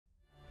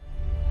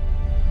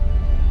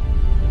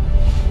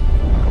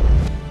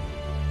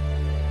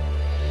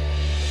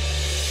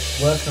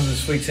Welcome to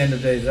this week's End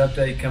of Days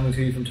Update, coming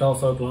to you from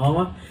Tulsa,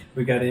 Oklahoma.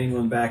 We got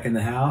England back in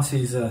the house.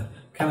 He's kind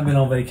of been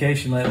on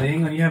vacation lately.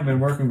 England, you haven't been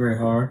working very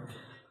hard,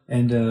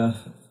 and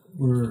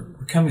we're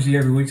coming to you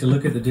every week to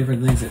look at the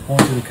different things that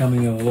point to the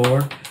coming of the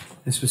Lord,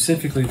 and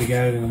specifically the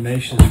gathering of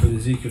nations for the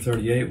Ezekiel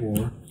 38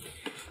 war.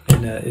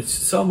 And it's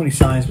so many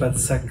signs about the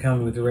second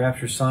coming with the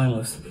rapture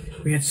signless.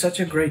 We had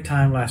such a great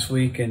time last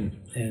week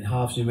in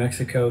Hobbs, New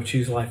Mexico,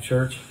 Choose Life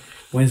Church,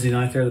 Wednesday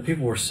night there. The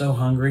people were so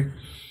hungry.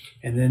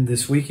 And then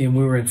this weekend,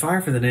 we were in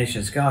Fire for the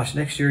Nations. Gosh,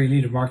 next year you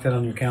need to mark that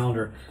on your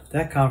calendar.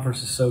 That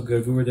conference is so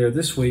good. We were there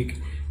this week.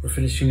 We're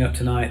finishing up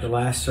tonight, the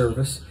last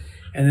service.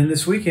 And then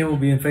this weekend, we'll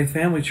be in Faith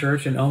Family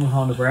Church in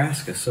Omaha,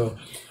 Nebraska. So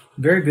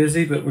very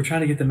busy, but we're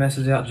trying to get the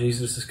message out.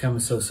 Jesus is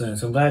coming so soon.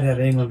 So I'm glad to have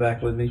England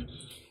back with me.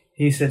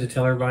 He said to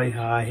tell everybody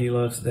hi. He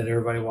loves that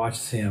everybody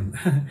watches him.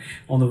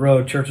 On the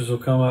road, churches will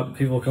come up,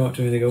 people will come up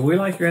to me and they go, "We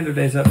like your End of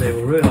Days Update.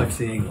 We really like to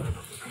see England."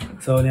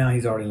 So now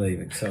he's already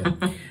leaving. So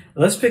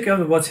let's pick up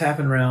with what's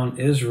happened around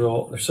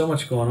Israel. There's so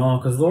much going on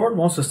because the Lord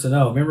wants us to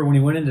know. Remember when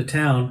he went into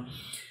town,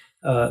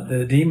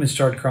 the demons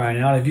started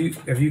crying out,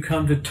 have you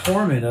come to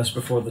torment us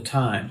before the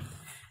time?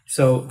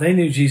 So they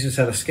knew Jesus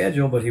had a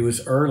schedule, but he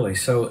was early.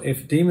 So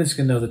if demons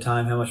can know the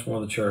time, how much more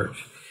the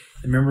church?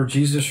 And remember,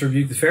 Jesus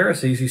rebuked the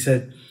Pharisees. He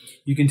said,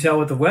 you can tell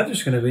what the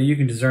weather's going to be. You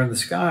can discern the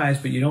skies,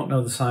 but you don't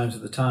know the signs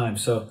of the time.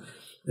 So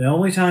the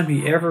only time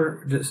he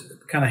ever just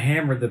kind of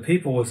hammered the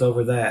people was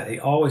over that. He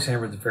always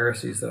hammered the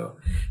Pharisees, though.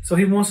 So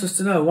he wants us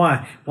to know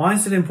why. Why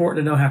is it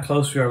important to know how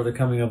close we are to the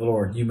coming of the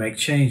Lord? You make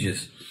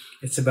changes.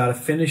 It's about a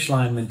finish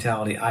line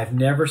mentality. I've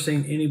never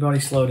seen anybody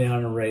slow down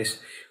in a race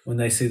when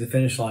they see the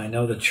finish line.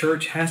 No, the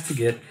church has to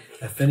get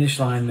a finish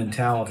line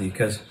mentality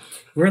because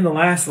we're in the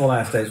last of the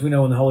last days. We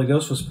know when the Holy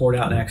Ghost was poured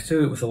out in Acts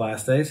 2, it was the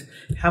last days.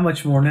 How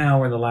much more now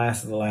we're in the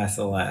last of the last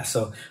of the last.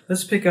 So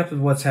let's pick up with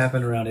what's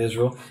happened around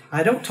Israel.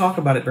 I don't talk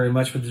about it very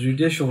much, but the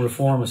judicial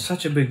reform was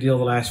such a big deal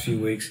the last few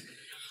weeks.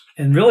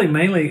 And really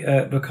mainly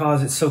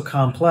because it's so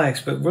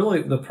complex. But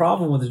really the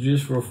problem with the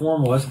judicial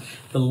reform was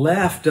the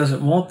left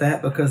doesn't want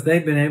that because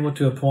they've been able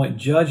to appoint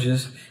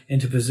judges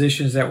into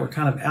positions that were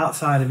kind of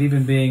outside of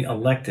even being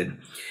elected.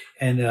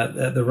 And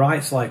the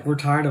right's like, we're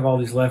tired of all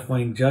these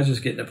left-wing judges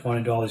getting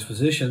appointed to all these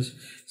positions.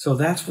 So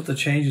that's what the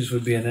changes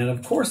would be. And then,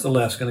 of course, the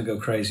left's going to go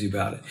crazy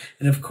about it.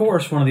 And, of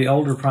course, one of the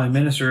older prime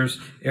ministers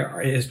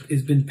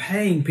has been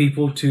paying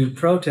people to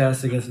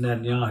protest against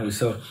Netanyahu.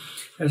 So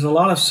there's a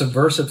lot of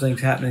subversive things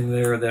happening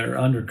there that are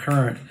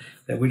undercurrent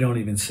that we don't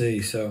even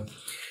see. So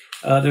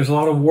there's a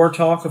lot of war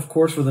talk, of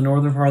course, with the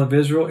northern part of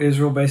Israel.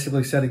 Israel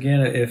basically said again,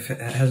 if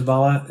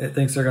Hezbollah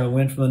thinks they're going to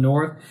win from the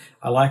north,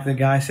 I like the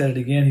guy said it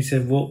again. He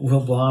said, we'll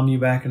bomb you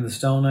back in the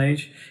Stone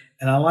Age.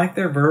 And I like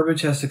their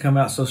verbiage has to come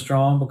out so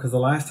strong because the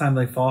last time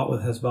they fought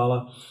with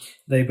Hezbollah,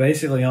 they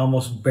basically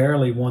almost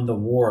barely won the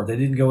war. They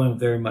didn't go in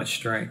with very much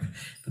strength.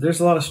 But there's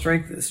a lot of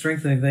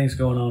strengthening things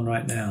going on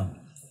right now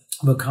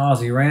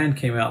because Iran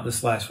came out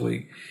this last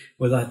week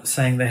with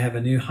saying they have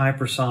a new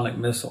hypersonic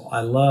missile.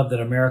 I love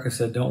that America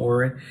said, don't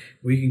worry,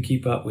 we can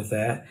keep up with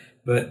that.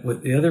 But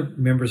what the other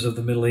members of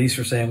the Middle East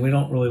are saying, we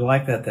don't really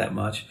like that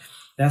much.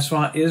 That's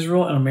why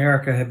Israel and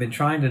America have been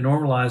trying to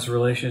normalize the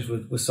relations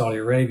with Saudi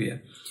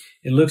Arabia.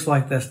 It looks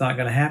like that's not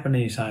going to happen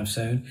anytime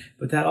soon,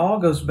 but that all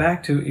goes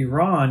back to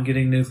Iran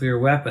getting nuclear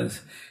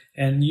weapons.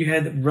 And you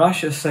had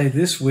Russia say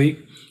this week,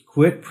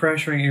 quit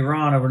pressuring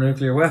Iran over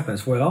nuclear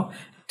weapons. Well,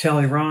 tell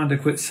Iran to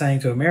quit saying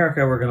to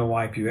America, we're going to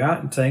wipe you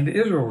out, and saying to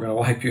Israel, we're going to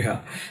wipe you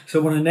out.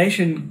 So when a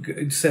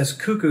nation says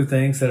cuckoo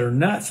things that are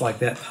nuts like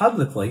that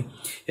publicly,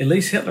 at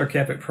least Hitler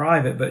kept it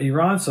private, but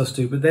Iran's so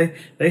stupid,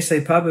 they say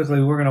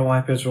publicly, we're going to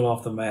wipe Israel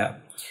off the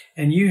map.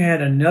 And you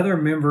had another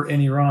member in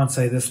Iran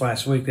say this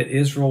last week that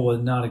Israel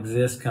would not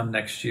exist come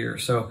next year.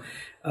 So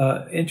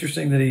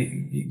interesting that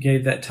he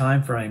gave that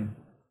time frame.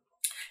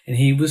 And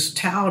he was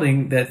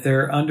touting that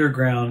their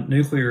underground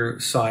nuclear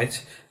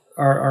sites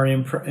are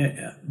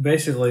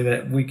basically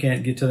that we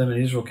can't get to them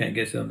and Israel can't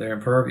get to them. They're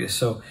impervious.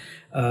 So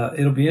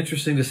it'll be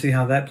interesting to see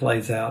how that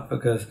plays out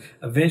because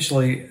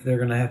eventually they're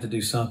going to have to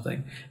do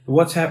something. But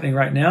what's happening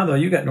right now, though,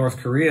 you got North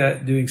Korea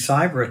doing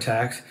cyber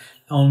attacks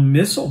on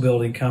missile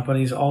building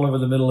companies all over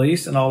the Middle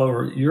East and all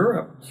over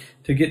Europe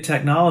to get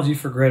technology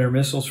for greater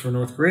missiles for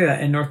North Korea.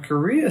 And North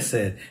Korea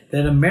said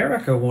that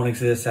America won't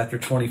exist after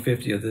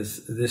 2050 of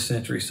this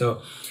century.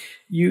 So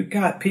you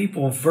got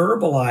people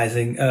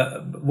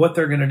verbalizing what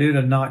they're going to do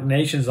to knock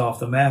nations off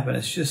the map, and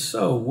it's just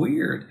so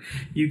weird.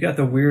 You got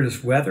the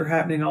weirdest weather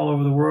happening all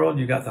over the world.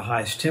 You got the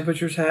highest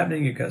temperatures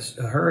happening. You got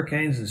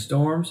hurricanes and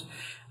storms.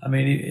 I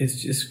mean,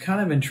 it's just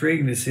kind of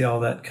intriguing to see all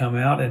that come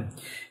out. And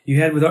you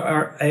had with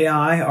our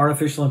AI,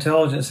 artificial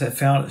intelligence, that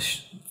found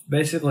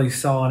basically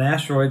saw an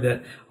asteroid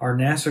that our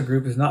NASA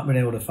group has not been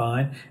able to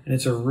find, and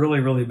it's a really,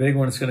 really big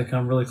one. It's going to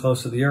come really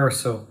close to the Earth.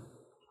 So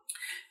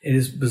it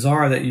is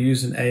bizarre that you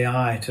use an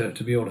AI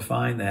to be able to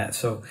find that.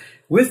 So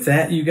with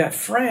that, you got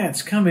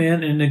France come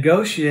in and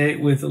negotiate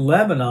with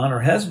Lebanon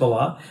or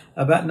Hezbollah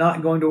about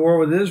not going to war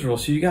with Israel.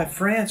 So you got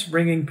France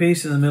bringing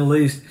peace in the Middle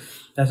East.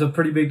 That's a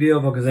pretty big deal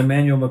because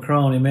Emmanuel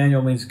Macron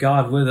means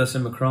God with us,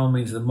 and Macron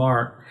means the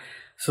mark.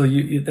 So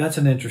that's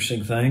an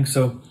interesting thing.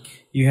 So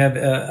you have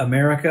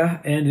America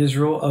and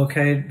Israel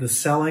okayed the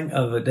selling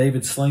of a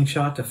David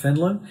slingshot to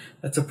Finland.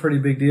 That's a pretty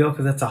big deal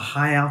because that's a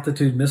high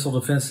altitude missile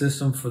defense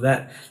system for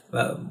that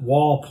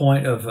wall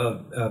point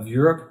of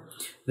Europe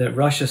that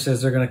Russia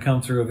says they're going to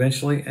come through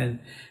eventually. And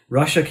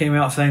Russia came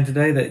out saying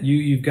today that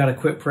you've got to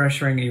quit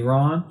pressuring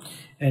Iran.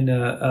 And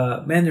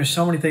man, there's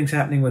so many things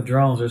happening with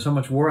drones. There's so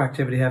much war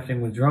activity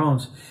happening with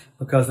drones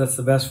because that's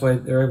the best way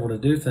they're able to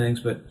do things.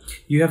 But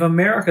you have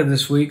America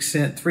this week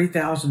sent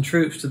 3,000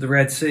 troops to the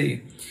Red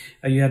Sea.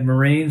 You had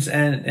Marines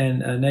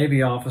and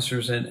Navy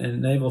officers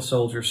and naval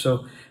soldiers.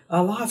 So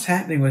a lot's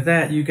happening with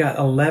that. You got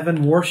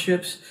 11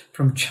 warships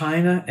from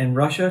China and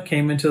Russia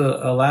came into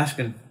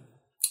Alaskan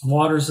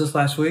waters this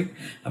last week.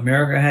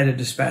 America had to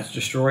dispatch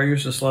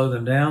destroyers to slow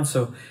them down.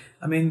 So,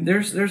 I mean,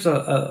 there's a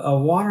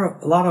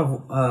lot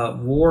of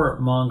war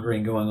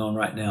mongering going on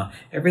right now.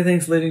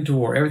 Everything's leading to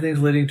war.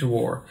 Everything's leading to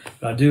war.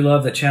 But I do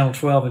love that Channel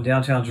 12 in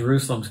downtown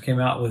Jerusalem came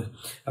out with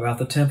about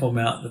the Temple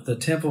Mount, that the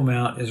Temple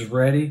Mount is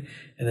ready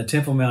and the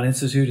Temple Mount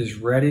Institute is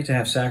ready to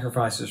have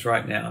sacrifices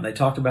right now. And they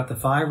talked about the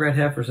 5 red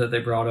heifers that they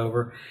brought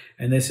over,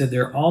 and they said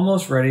they're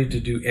almost ready to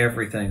do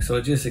everything. So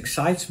it just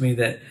excites me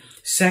that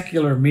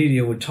secular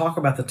media would talk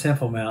about the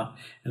Temple Mount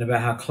and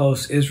about how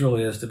close Israel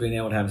is to being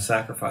able to have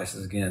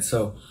sacrifices again.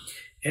 So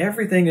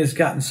everything has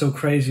gotten so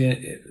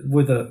crazy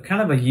with a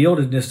kind of a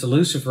yieldedness to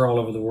Lucifer all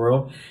over the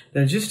world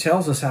that it just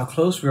tells us how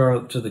close we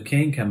are to the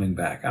King coming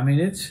back. I mean,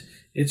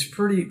 it's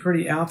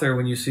pretty out there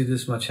when you see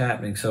this much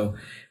happening. So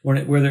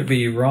whether it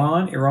be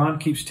Iran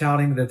keeps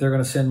touting that they're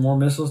going to send more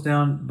missiles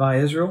down by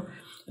Israel.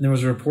 And there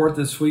was a report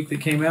this week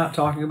that came out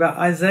talking about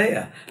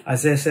Isaiah.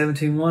 Isaiah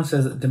 17:1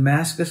 says that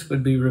Damascus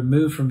would be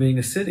removed from being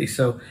a city.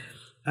 So,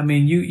 I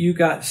mean, you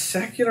got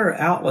secular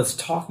outlets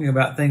talking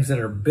about things that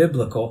are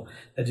biblical.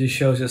 That just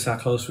shows us how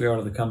close we are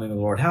to the coming of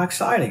the Lord. How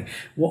exciting.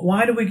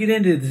 Why do we get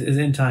into this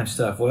end time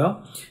stuff?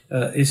 Well,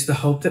 it's the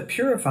hope that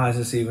purifies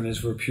us even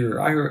as we're pure.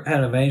 I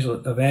had an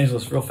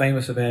evangelist, real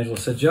famous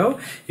evangelist, said, Joe,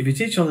 if you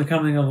teach on the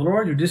coming of the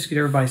Lord, you just get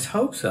everybody's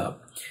hopes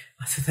up.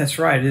 I said, that's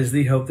right. It is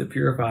the hope that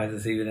purifies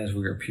us even as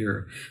we are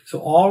pure.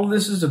 So all of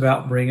this is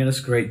about bringing us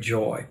great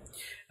joy,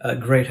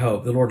 great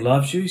hope. The Lord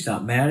loves you. He's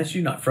not mad at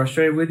you, not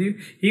frustrated with you.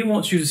 He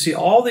wants you to see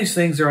all these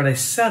things are at a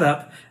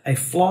setup, a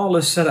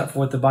flawless setup for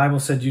what the Bible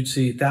said you'd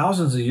see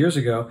thousands of years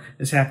ago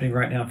is happening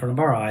right now in front of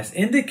our eyes,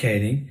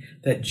 indicating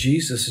that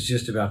Jesus is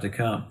just about to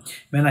come.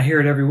 Man, I hear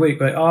it every week,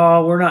 but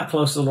we're not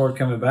close to the Lord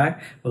coming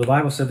back. Well, the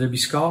Bible said there'd be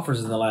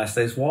scoffers in the last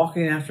days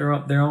walking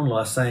after their own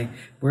lust, saying,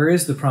 where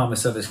is the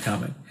promise of his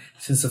coming?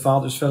 Since the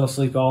fathers fell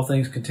asleep, all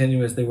things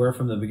continue as they were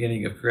from the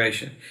beginning of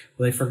creation.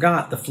 Well, they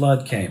forgot the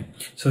flood came.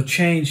 So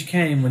change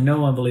came when no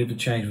one believed a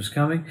change was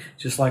coming.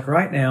 Just like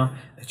right now,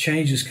 a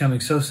change is coming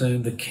so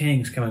soon, the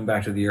King's coming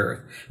back to the earth.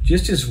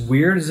 Just as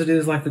weird as it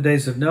is like the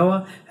days of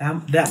Noah,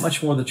 that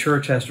much more the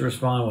church has to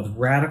respond with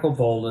radical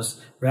boldness,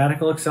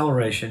 radical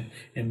acceleration,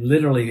 and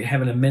literally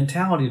having a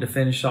mentality to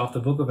finish off the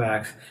book of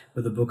Acts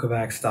with the book of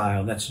Acts style.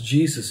 And that's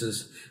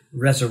Jesus's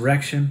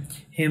resurrection,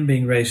 him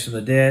being raised from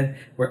the dead,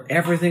 where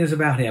everything is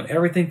about him.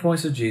 Everything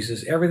points to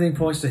Jesus. Everything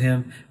points to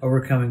him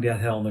overcoming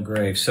death, hell, and the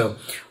grave. So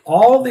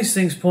all these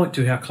things point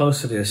to how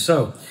close it is.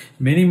 So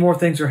many more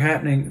things are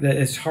happening that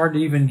it's hard to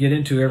even get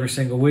into every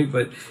single week,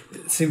 but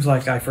it seems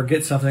like I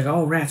forget something.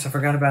 Oh, rats, I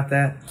forgot about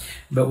that.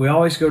 But we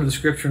always go to the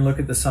scripture and look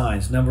at the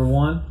signs. Number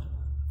 1,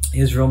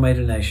 Israel made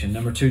a nation.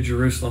 Number 2,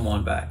 Jerusalem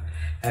won back.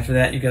 After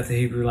that, you got the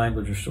Hebrew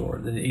language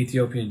restored. Then the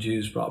Ethiopian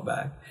Jews brought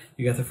back.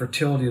 You got the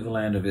fertility of the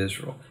land of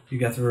Israel. You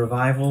got the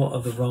revival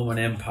of the Roman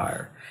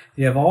Empire.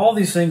 You have all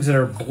these things that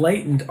are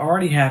blatant,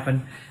 already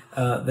happened,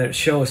 that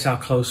show us how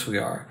close we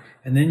are.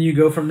 And then you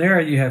go from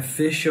there, you have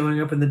fish showing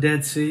up in the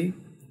Dead Sea.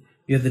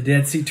 You have the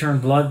Dead Sea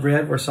turned blood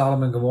red where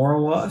Sodom and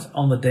Gomorrah was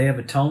on the Day of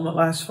Atonement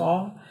last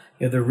fall.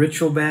 You have the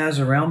ritual baths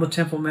around the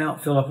Temple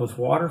Mount fill up with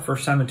water,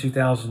 first time in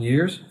 2,000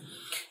 years.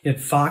 You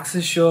have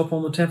foxes show up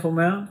on the Temple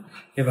Mount.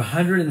 You have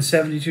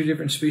 172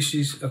 different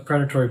species of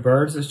predatory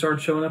birds that start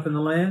showing up in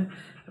the land.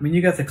 I mean,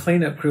 you got the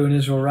cleanup crew in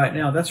Israel right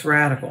now. That's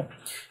radical.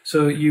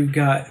 So you've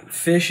got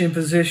fish in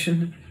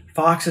position,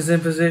 foxes in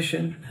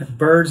position,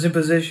 birds in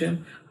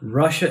position,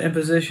 Russia in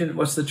position.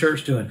 What's the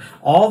church doing?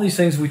 All these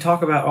things we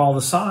talk about, all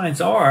the signs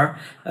are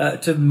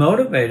to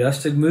motivate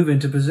us to move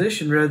into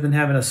position rather than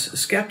having a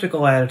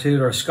skeptical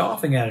attitude or a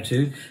scoffing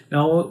attitude.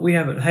 No, we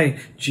have it. Hey,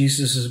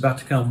 Jesus is about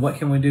to come. What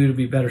can we do to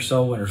be better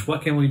soul winners?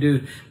 What can we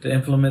do to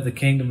implement the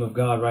kingdom of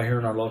God right here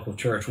in our local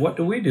church? What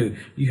do we do?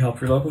 You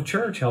help your local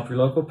church, help your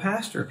local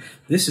pastor.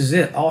 This is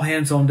it. All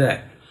hands on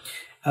deck.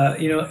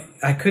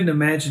 I couldn't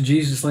imagine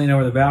Jesus leaning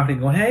over the balcony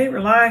going, hey,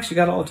 relax, you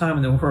got all the time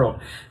in the world.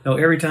 No,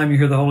 every time you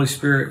hear the Holy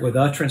Spirit with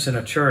utterance in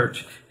a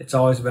church, it's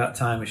always about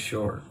time is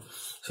short.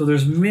 So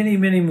there's many,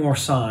 many more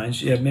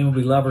signs. You have men will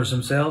be lovers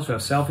themselves who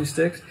have selfie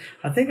sticks.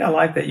 I think I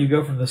like that you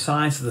go from the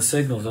signs to the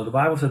signals. Now, the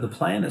Bible said the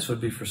planets would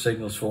be for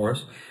signals for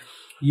us.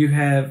 You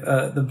have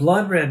the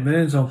blood red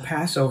moons on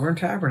Passover and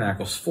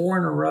Tabernacles, 4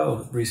 in a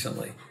row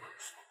recently.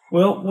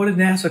 Well, what did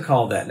NASA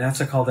call that?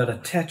 NASA called that a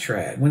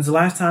tetrad. When's the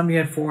last time you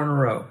had 4 in a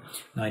row?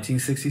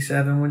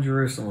 1967 when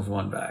Jerusalem was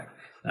won back.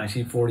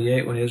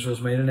 1948 when Israel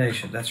was made a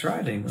nation. That's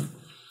right, England.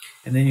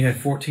 And then you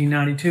had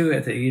 1492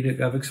 at the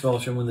Edict of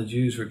Expulsion when the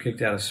Jews were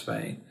kicked out of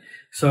Spain.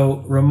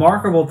 So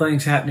remarkable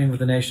things happening with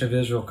the nation of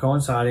Israel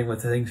coinciding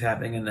with things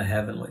happening in the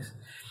heavenlies.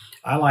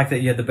 I like that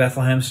you had the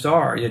Bethlehem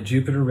star. You had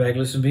Jupiter,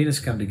 Regulus, and Venus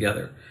come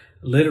together,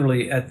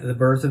 literally at the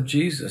birth of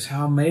Jesus.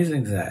 How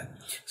amazing is that?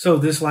 So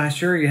this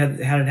last year, you had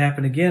it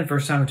happen again.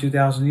 First time in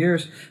 2,000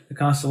 years, the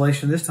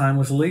constellation this time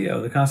was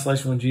Leo. The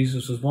constellation when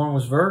Jesus was born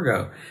was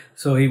Virgo.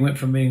 So he went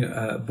from being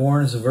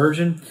born as a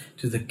virgin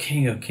to the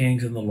King of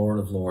Kings and the Lord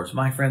of Lords.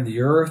 My friend,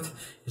 the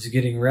earth is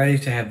getting ready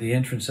to have the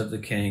entrance of the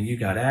King. You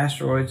got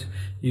asteroids,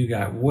 you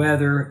got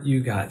weather,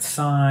 you got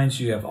signs,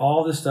 you have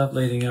all this stuff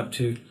leading up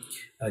to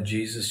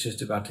Jesus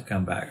just about to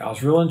come back. I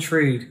was real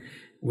intrigued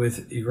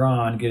with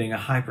Iran getting a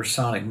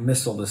hypersonic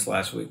missile this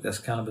last week. That's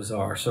kind of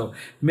bizarre. So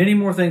many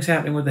more things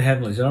happening with the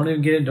heavenlies. I don't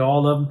even get into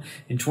all of them.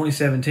 In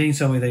 2017,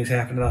 so many things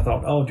happened that I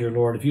thought, oh, dear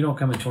Lord, if you don't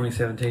come in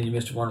 2017, you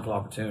missed a wonderful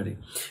opportunity.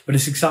 But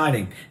it's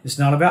exciting. It's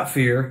not about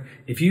fear.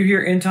 If you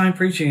hear end-time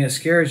preaching and it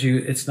scares you,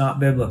 it's not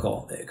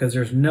biblical because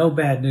there's no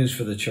bad news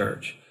for the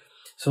church.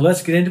 So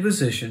let's get into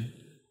position.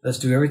 Let's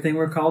do everything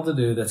we're called to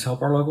do. Let's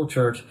help our local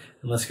church,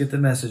 and let's get the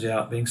message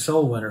out, being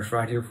soul winners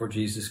right here before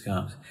Jesus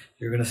comes.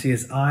 You're going to see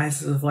his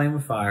eyes as a flame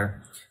of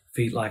fire,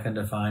 feet like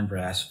undefined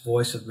brass,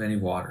 voice of many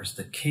waters,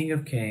 the King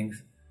of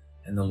Kings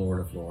and the Lord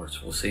of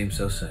Lords. We'll see him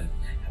so soon.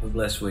 Have a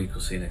blessed week. We'll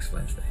see you next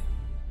Wednesday.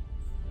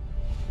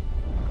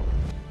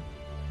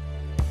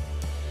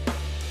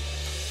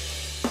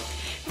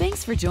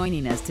 Thanks for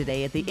joining us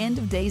today at the End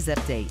of Days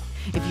Update.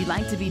 If you'd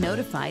like to be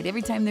notified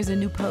every time there's a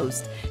new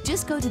post,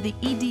 just go to the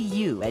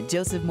EDU at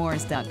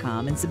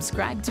josephmorris.com and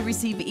subscribe to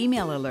receive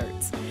email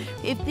alerts.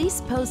 If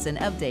these posts and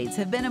updates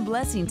have been a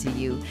blessing to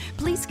you,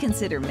 please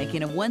consider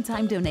making a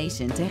one-time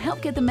donation to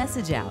help get the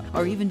message out,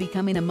 or even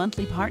becoming a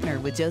monthly partner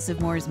with Joseph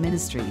Morris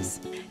Ministries.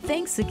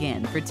 Thanks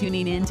again for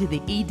tuning in to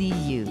the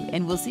EDU,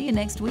 and we'll see you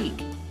next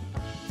week.